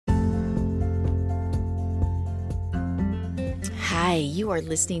Hi, you are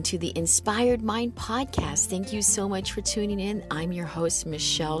listening to the Inspired Mind Podcast. Thank you so much for tuning in. I'm your host,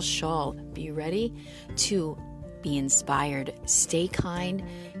 Michelle Shull. Be ready to be inspired, stay kind,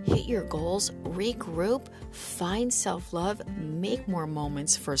 hit your goals, regroup, find self-love, make more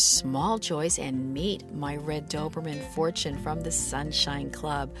moments for small joys, and meet my red Doberman Fortune from the Sunshine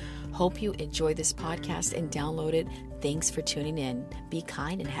Club. Hope you enjoy this podcast and download it. Thanks for tuning in. Be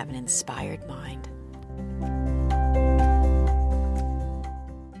kind and have an inspired mind.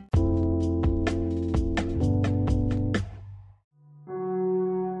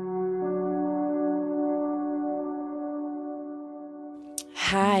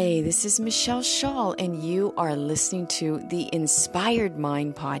 Hi, this is Michelle Shull, and you are listening to the Inspired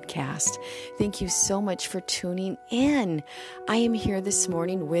Mind Podcast. Thank you so much for tuning in. I am here this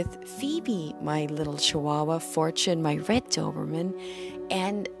morning with Phoebe, my little Chihuahua, Fortune, my red Doberman,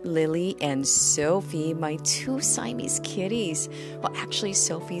 and Lily and Sophie, my two Siamese kitties. Well, actually,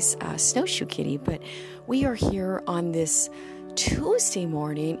 Sophie's a snowshoe kitty, but we are here on this Tuesday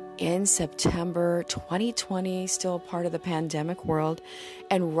morning in September 2020, still part of the pandemic world.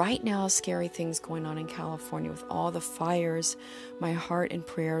 And right now, scary things going on in California with all the fires. My heart and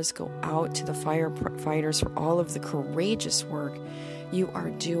prayers go out to the firefighters for all of the courageous work you are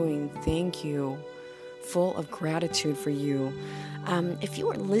doing. Thank you. Full of gratitude for you. If you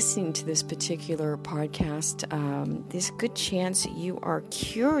are listening to this particular podcast, there's a good chance that you are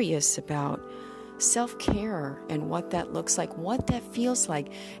curious about self-care and what that looks like, what that feels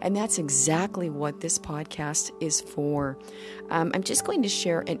like. And that's exactly what this podcast is for. I'm just going to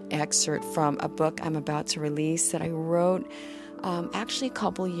share an excerpt from a book I'm about to release that I wrote actually a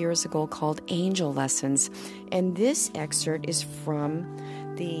couple years ago called Angel Lessons. And this excerpt is from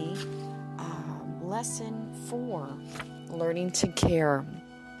the lesson 4, Learning to Care.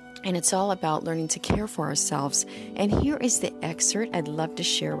 And it's all about learning to care for ourselves. And here is the excerpt I'd love to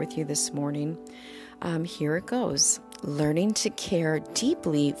share with you this morning. Here it goes. Learning to care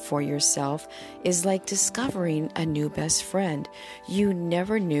deeply for yourself is like discovering a new best friend you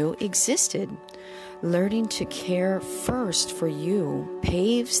never knew existed. Learning to care first for you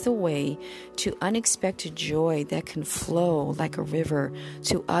paves the way to unexpected joy that can flow like a river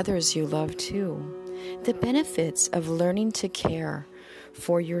to others you love too. The benefits of learning to care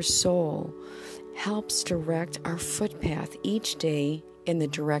for your soul helps direct our footpath each day in the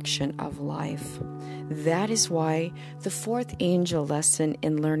direction of life. That is why the 4th angel lesson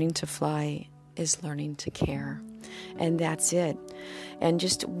in learning to fly is learning to care. And that's it. And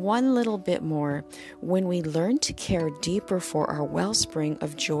just one little bit more. When we learn to care deeper for our wellspring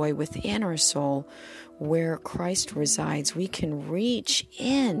of joy within our soul, where Christ resides, we can reach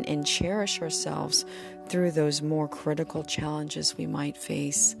in and cherish ourselves through those more critical challenges we might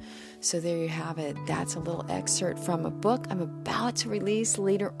face. So there you have it. That's a little excerpt from a book I'm about to release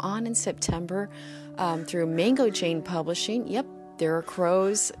later on in September through Mango Jane Publishing. Yep, there are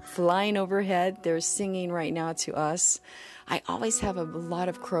crows flying overhead. They're singing right now to us. I always have a lot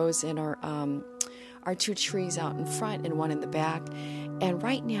of crows in our 2 trees out in front and one in the back. And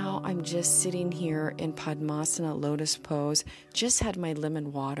right now I'm just sitting here in Padmasana lotus pose, just had my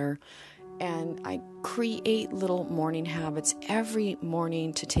lemon water. And I create little morning habits every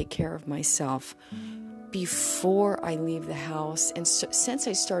morning to take care of myself before I leave the house. And so, since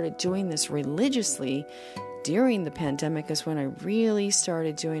I started doing this religiously during the pandemic is when I really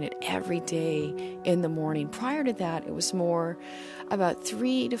started doing it every day in the morning. Prior to that, it was more about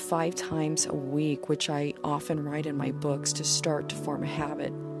 3 to 5 times a week, which I often write in my books to start to form a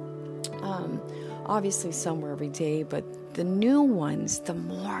habit. Obviously somewhere every day, but the new ones, the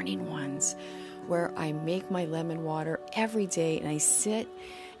morning ones, where I make my lemon water every day and I sit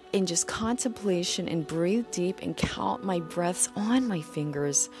in just contemplation and breathe deep and count my breaths on my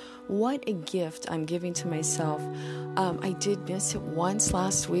fingers. What a gift I'm giving to myself. I did miss it once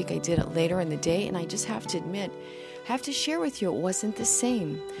last week. I did it later in the day, and I just have to admit, have to share with you, it wasn't the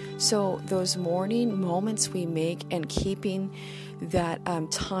same. So those morning moments we make and keeping that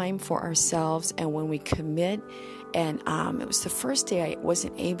time for ourselves, and when we commit, and it was the first day I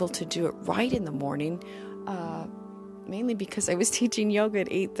wasn't able to do it right in the morning, mainly because I was teaching yoga at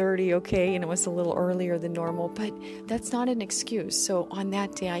 8:30, okay, and it was a little earlier than normal, but that's not an excuse. So on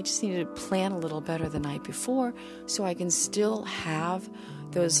that day, I just needed to plan a little better the night before so I can still have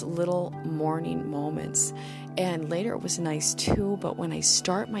those little morning moments. And later it was nice too, but when I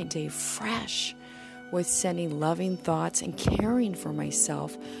start my day fresh with sending loving thoughts and caring for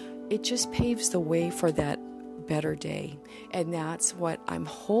myself, it just paves the way for that better day. And that's what I'm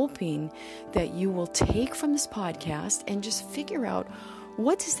hoping that you will take from this podcast and just figure out,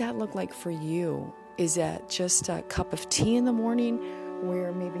 what does that look like for you? Is that just a cup of tea in the morning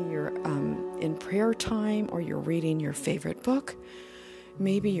where maybe you're in prayer time or you're reading your favorite book?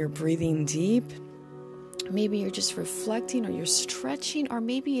 Maybe you're breathing deep. Maybe you're just reflecting or you're stretching, or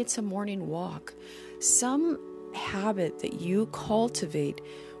maybe it's a morning walk. Some habit that you cultivate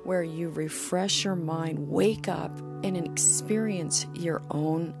where you refresh your mind, wake up, and experience your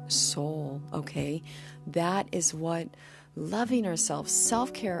own soul, okay? That is what loving ourselves,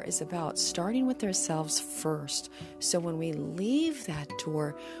 self-care is about, starting with ourselves first. So when we leave that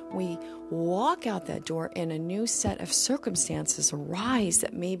door, we walk out that door and a new set of circumstances arise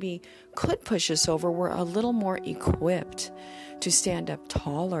that maybe could push us over. We're a little more equipped to stand up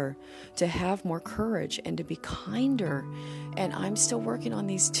taller, to have more courage, and to be kinder. And I'm still working on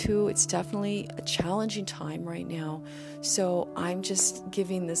these two. It's definitely a challenging time right now. So I'm just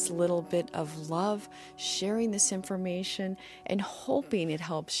giving this little bit of love, sharing this information, and hoping it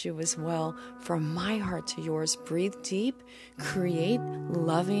helps you as well. From my heart to yours, breathe deep, create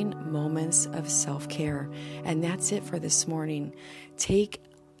loving moments of self-care. And that's it for this morning. Take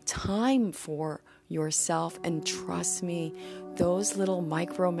time for yourself, and trust me, those little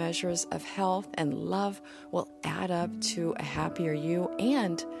micro measures of health and love will add up to a happier you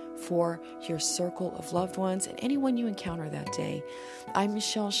and for your circle of loved ones and anyone you encounter that day. I'm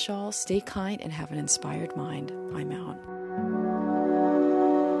Michelle Schaal. Stay kind and have an inspired mind. I'm out.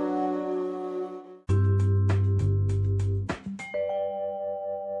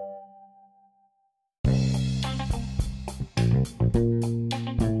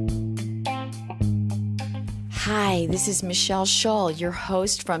 Hi, this is Michelle Schaal, your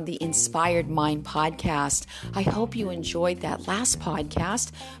host from the Inspired Mind podcast. I hope you enjoyed that last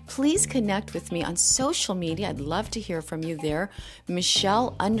podcast. Please connect with me on social media. I'd love to hear from you there.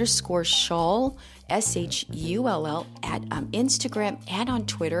 Michelle_Schaal, SHULL, at Instagram and on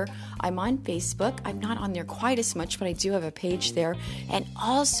Twitter. I'm on Facebook. I'm not on there quite as much, but I do have a page there. And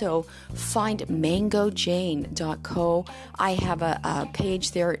also find mangojane.co. I have a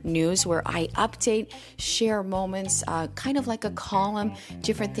page there, news, where I update, share moments, kind of like a column,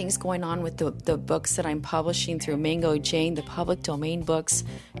 different things going on with the books that I'm publishing through Mango Jane, the public domain books,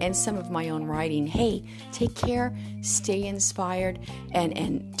 and some of my own writing. Hey, take care, stay inspired,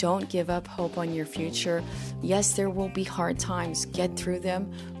 and don't give up hope on your future. Yes, there will be hard times. Get through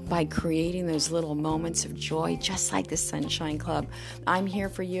them by creating those little moments of joy, just like the Sunshine Club. I'm here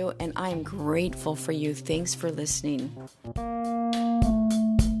for you, and I'm grateful for you. Thanks for listening.